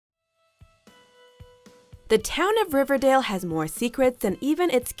The town of Riverdale has more secrets than even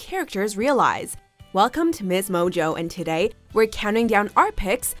its characters realize. Welcome to MsMojo, and today we're counting down our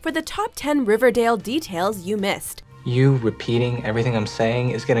picks for the top 10 Riverdale details you missed. You repeating everything I'm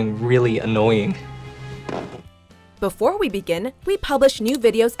saying is getting really annoying. Before we begin, we publish new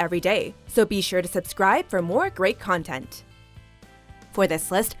videos every day, so be sure to subscribe for more great content. For this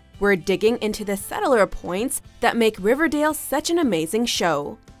list, we're digging into the subtler points that make Riverdale such an amazing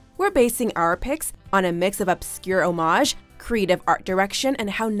show. We're basing our picks on a mix of obscure homage, creative art direction, and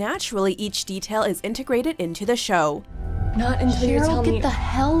how naturally each detail is integrated into the show. Not until you tell me. Get the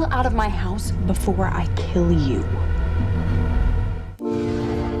hell out of my house before I kill you.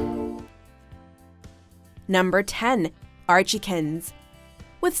 Number 10. Archiekins.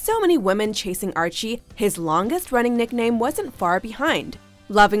 With so many women chasing Archie, his longest-running nickname wasn't far behind.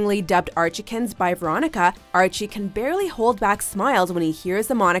 Lovingly dubbed Archiekins by Veronica, Archie can barely hold back smiles when he hears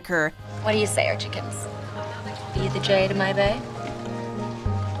the moniker. What do you say, Archiekins? Be the J to my bay?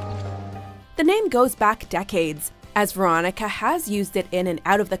 The name goes back decades, as Veronica has used it in and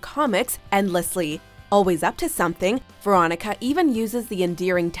out of the comics endlessly. Always up to something, Veronica even uses the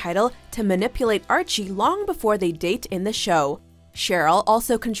endearing title to manipulate Archie long before they date in the show. Cheryl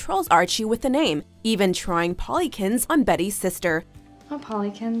also controls Archie with the name, even trying Pollykins on Betty's sister. Oh,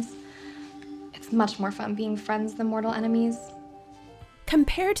 Pollykins. It's much more fun being friends than mortal enemies.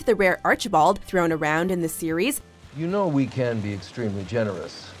 Compared to the rare Archibald thrown around in the series, you know we can be extremely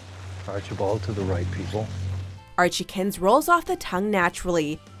generous. Archibald to the right people. Archiekins rolls off the tongue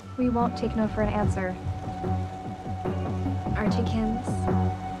naturally. We won't take no for an answer.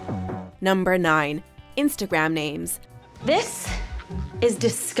 Archiekins. Number 9. Instagram names. This is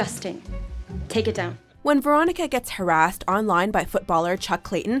disgusting. Take it down. When Veronica gets harassed online by footballer Chuck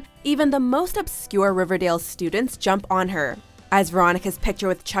Clayton, even the most obscure Riverdale students jump on her. As Veronica's picture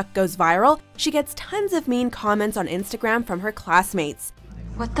with Chuck goes viral, she gets tons of mean comments on Instagram from her classmates.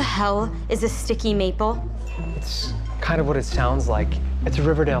 What the hell is a sticky maple? It's kind of what it sounds like. It's a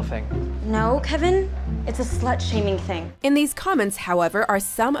Riverdale thing. No, Kevin. It's a slut-shaming thing. In these comments, however, are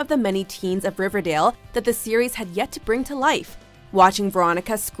some of the many teens of Riverdale that the series had yet to bring to life. Watching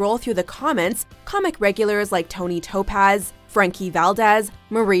Veronica scroll through the comments, comic regulars like Tony Topaz, Frankie Valdez,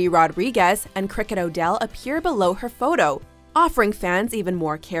 Marie Rodriguez, and Cricket Odell appear below her photo. Offering fans even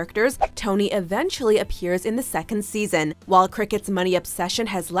more characters, Tony eventually appears in the second season, while Cricket's money obsession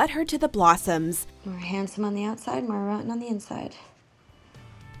has led her to the Blossoms. More handsome on the outside, more rotten on the inside.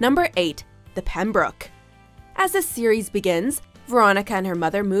 Number 8. The Pembrooke. As the series begins, Veronica and her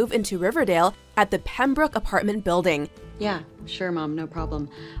mother move into Riverdale at the Pembrooke apartment building. Yeah, sure, Mom, no problem.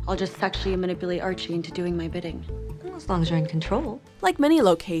 I'll just sexually manipulate Archie into doing my bidding. Well, as long as you're in control. Like many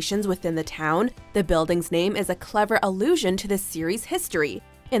locations within the town, the building's name is a clever allusion to the series' history.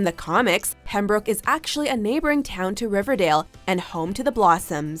 In the comics, Pembroke is actually a neighboring town to Riverdale and home to the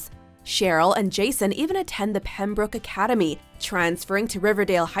Blossoms. Cheryl and Jason even attend the Pembroke Academy, transferring to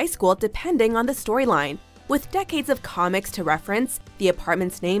Riverdale High School depending on the storyline. With decades of comics to reference, the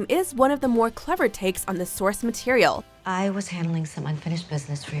apartment's name is one of the more clever takes on the source material. I was handling some unfinished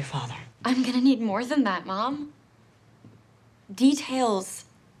business for your father. I'm gonna need more than that, Mom. Details.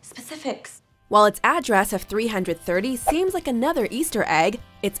 Specifics. While its address of 330 seems like another Easter egg,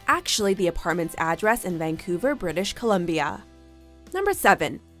 it's actually the apartment's address in Vancouver, British Columbia. Number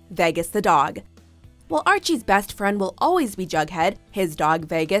 7. Vegas the dog. While Archie's best friend will always be Jughead, his dog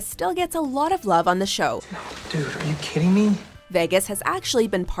Vegas still gets a lot of love on the show. Dude, are you kidding me? Vegas has actually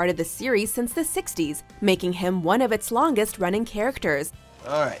been part of the series since the 60s, making him one of its longest-running characters.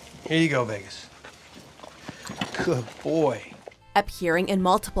 All right, here you go, Vegas. Good boy. Appearing in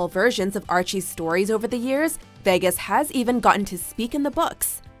multiple versions of Archie's stories over the years, Vegas has even gotten to speak in the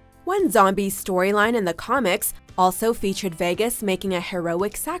books. One zombie storyline in the comics also featured Vegas making a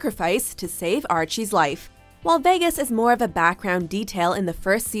heroic sacrifice to save Archie's life. While Vegas is more of a background detail in the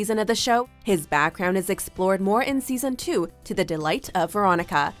first season of the show, his background is explored more in season 2 to the delight of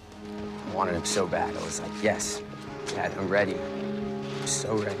Veronica. I wanted him so bad. I was like, yes, Dad, I'm ready. I'm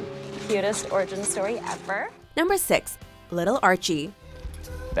so ready. Cutest origin story ever. Number 6. Little Archie.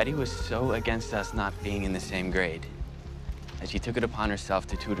 Betty was so against us not being in the same grade that she took it upon herself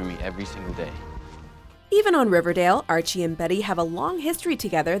to tutor me every single day. Even on Riverdale, Archie and Betty have a long history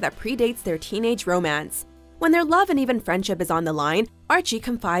together that predates their teenage romance. When their love and even friendship is on the line, Archie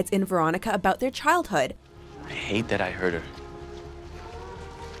confides in Veronica about their childhood. I hate that I hurt her.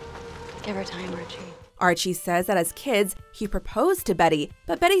 Give her time, Archie. Archie says that as kids, he proposed to Betty,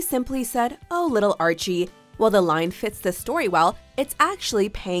 but Betty simply said, "Oh, little Archie." While the line fits the story well, it's actually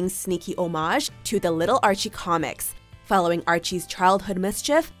paying sneaky homage to the Little Archie comics. Following Archie's childhood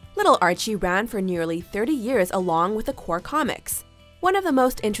mischief, Little Archie ran for nearly 30 years along with the core comics. One of the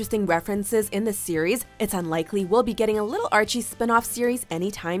most interesting references in the series, it's unlikely we'll be getting a Little Archie spin-off series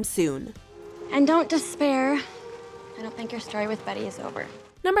anytime soon. And don't despair. I don't think your story with Betty is over.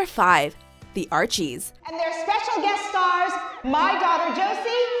 Number 5. The Archies. And their special guest stars, my daughter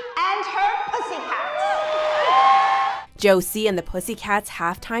Josie and her Pussycats. Josie and the Pussycats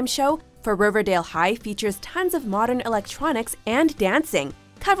halftime show for Riverdale High features tons of modern electronics and dancing,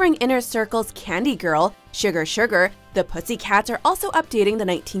 covering Inner Circle's Candy Girl, Sugar Sugar. The Pussycats are also updating the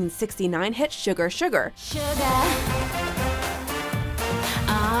 1969 hit Sugar Sugar. Sugar.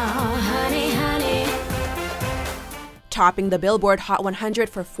 Oh, honey, honey. Topping the Billboard Hot 100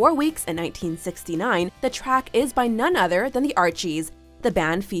 for 4 weeks in 1969, the track is by none other than the Archies. The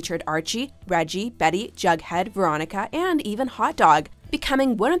band featured Archie, Reggie, Betty, Jughead, Veronica, and even Hot Dog,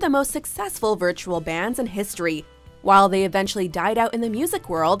 becoming one of the most successful virtual bands in history. While they eventually died out in the music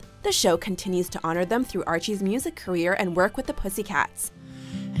world, the show continues to honor them through Archie's music career and work with the Pussycats.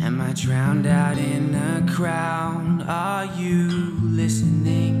 Am I drowned out in a crowd? Are you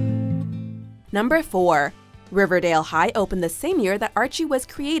listening? Number 4. Riverdale High opened the same year that Archie was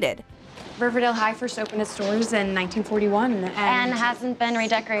created. Riverdale High first opened its doors in 1941 and hasn't been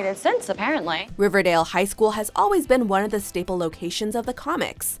redecorated since, apparently. Riverdale High School has always been one of the staple locations of the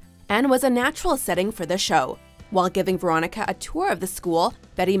comics, and was a natural setting for the show. While giving Veronica a tour of the school,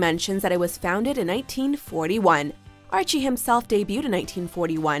 Betty mentions that it was founded in 1941. Archie himself debuted in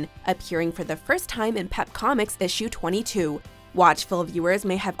 1941, appearing for the first time in Pep Comics issue 22. Watchful viewers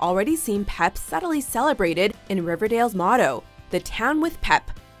may have already seen Pep subtly celebrated in Riverdale's motto, "The Town with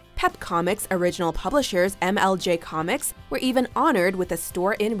Pep." Pep Comics' original publishers, MLJ Comics, were even honored with a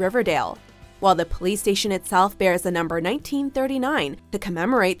store in Riverdale, while the police station itself bears the number 1939 to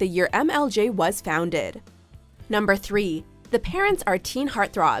commemorate the year MLJ was founded. Number 3. The parents are teen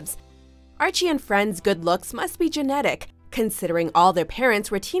heartthrobs. Archie and friends' good looks must be genetic, considering all their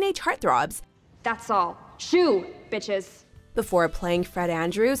parents were teenage heartthrobs. That's all. Shoo, bitches. Before playing Fred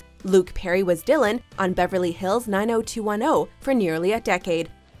Andrews, Luke Perry was Dylan on Beverly Hills 90210 for nearly a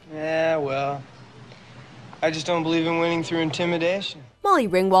decade. Yeah, well, I just don't believe in winning through intimidation. Molly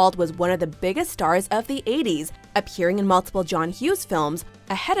Ringwald was one of the biggest stars of the 80s, appearing in multiple John Hughes films,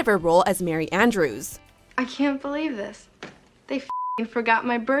 ahead of her role as Mary Andrews. I can't believe this. They f***ing forgot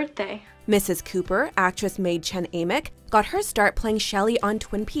my birthday. Mrs. Cooper, actress Maid Chen Amick, got her start playing Shelley on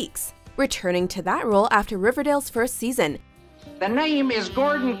Twin Peaks, returning to that role after Riverdale's first season. The name is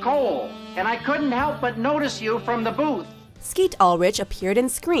Gordon Cole, and I couldn't help but notice you from the booth. Skeet Ulrich appeared in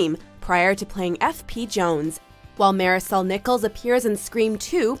Scream prior to playing F.P. Jones, while Marisol Nichols appears in Scream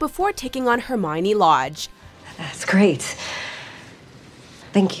 2 before taking on Hermione Lodge. That's great.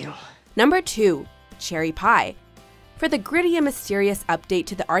 Thank you. Number 2. Cherry Pie. For the gritty and mysterious update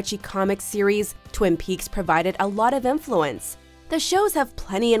to the Archie comics series, Twin Peaks provided a lot of influence. The shows have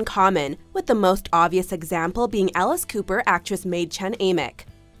plenty in common, with the most obvious example being Alice Cooper actress Maid Chen Amick.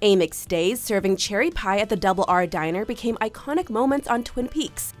 Amick's days serving cherry pie at the Double R Diner became iconic moments on Twin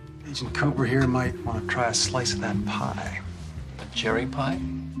Peaks. Agent Cooper here might want to try a slice of that pie. Cherry pie?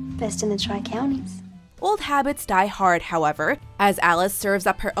 Best in the Tri-Counties. Old habits die hard, however, as Alice serves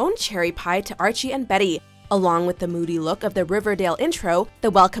up her own cherry pie to Archie and Betty. Along with the moody look of the Riverdale intro,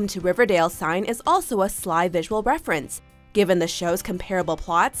 the Welcome to Riverdale sign is also a sly visual reference. Given the show's comparable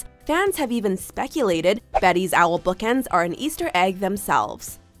plots, fans have even speculated Betty's owl bookends are an Easter egg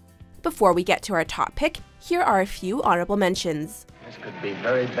themselves. Before we get to our top pick, here are a few honorable mentions. This could be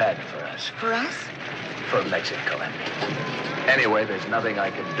very bad for us. For us? For Mexico, I mean. Anyway, there's nothing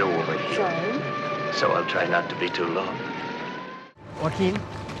I can do over here. So I'll try not to be too long. Joaquin?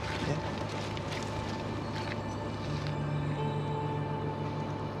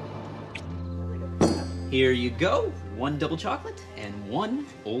 Here you go. 1 double chocolate and 1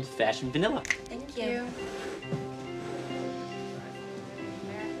 old-fashioned vanilla. Thank you.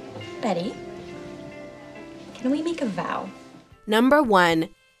 Betty, can we make a vow? Number 1.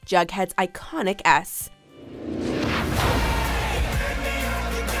 Jughead's iconic S.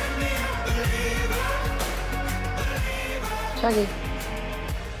 Juggy.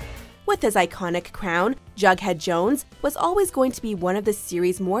 With his iconic crown, Jughead Jones was always going to be one of the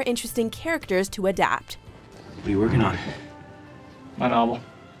series' more interesting characters to adapt. What are you working on? My novel.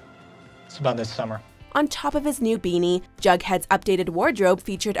 It's about this summer. On top of his new beanie, Jughead's updated wardrobe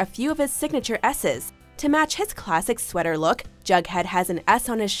featured a few of his signature S's. To match his classic sweater look, Jughead has an S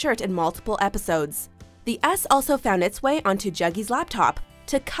on his shirt in multiple episodes. The S also found its way onto Juggy's laptop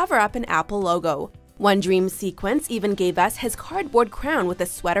to cover up an Apple logo. One dream sequence even gave us his cardboard crown with a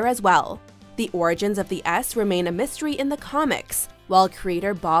sweater as well. The origins of the S remain a mystery in the comics. while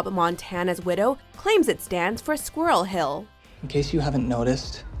creator Bob Montana's widow claims it stands for Squirrel Hill. In case you haven't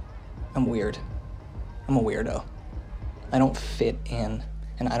noticed, I'm weird. I'm a weirdo. I don't fit in,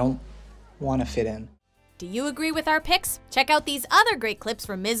 and I don't want to fit in. Do you agree with our picks? Check out these other great clips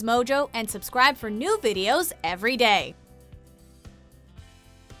from MsMojo and subscribe for new videos every day.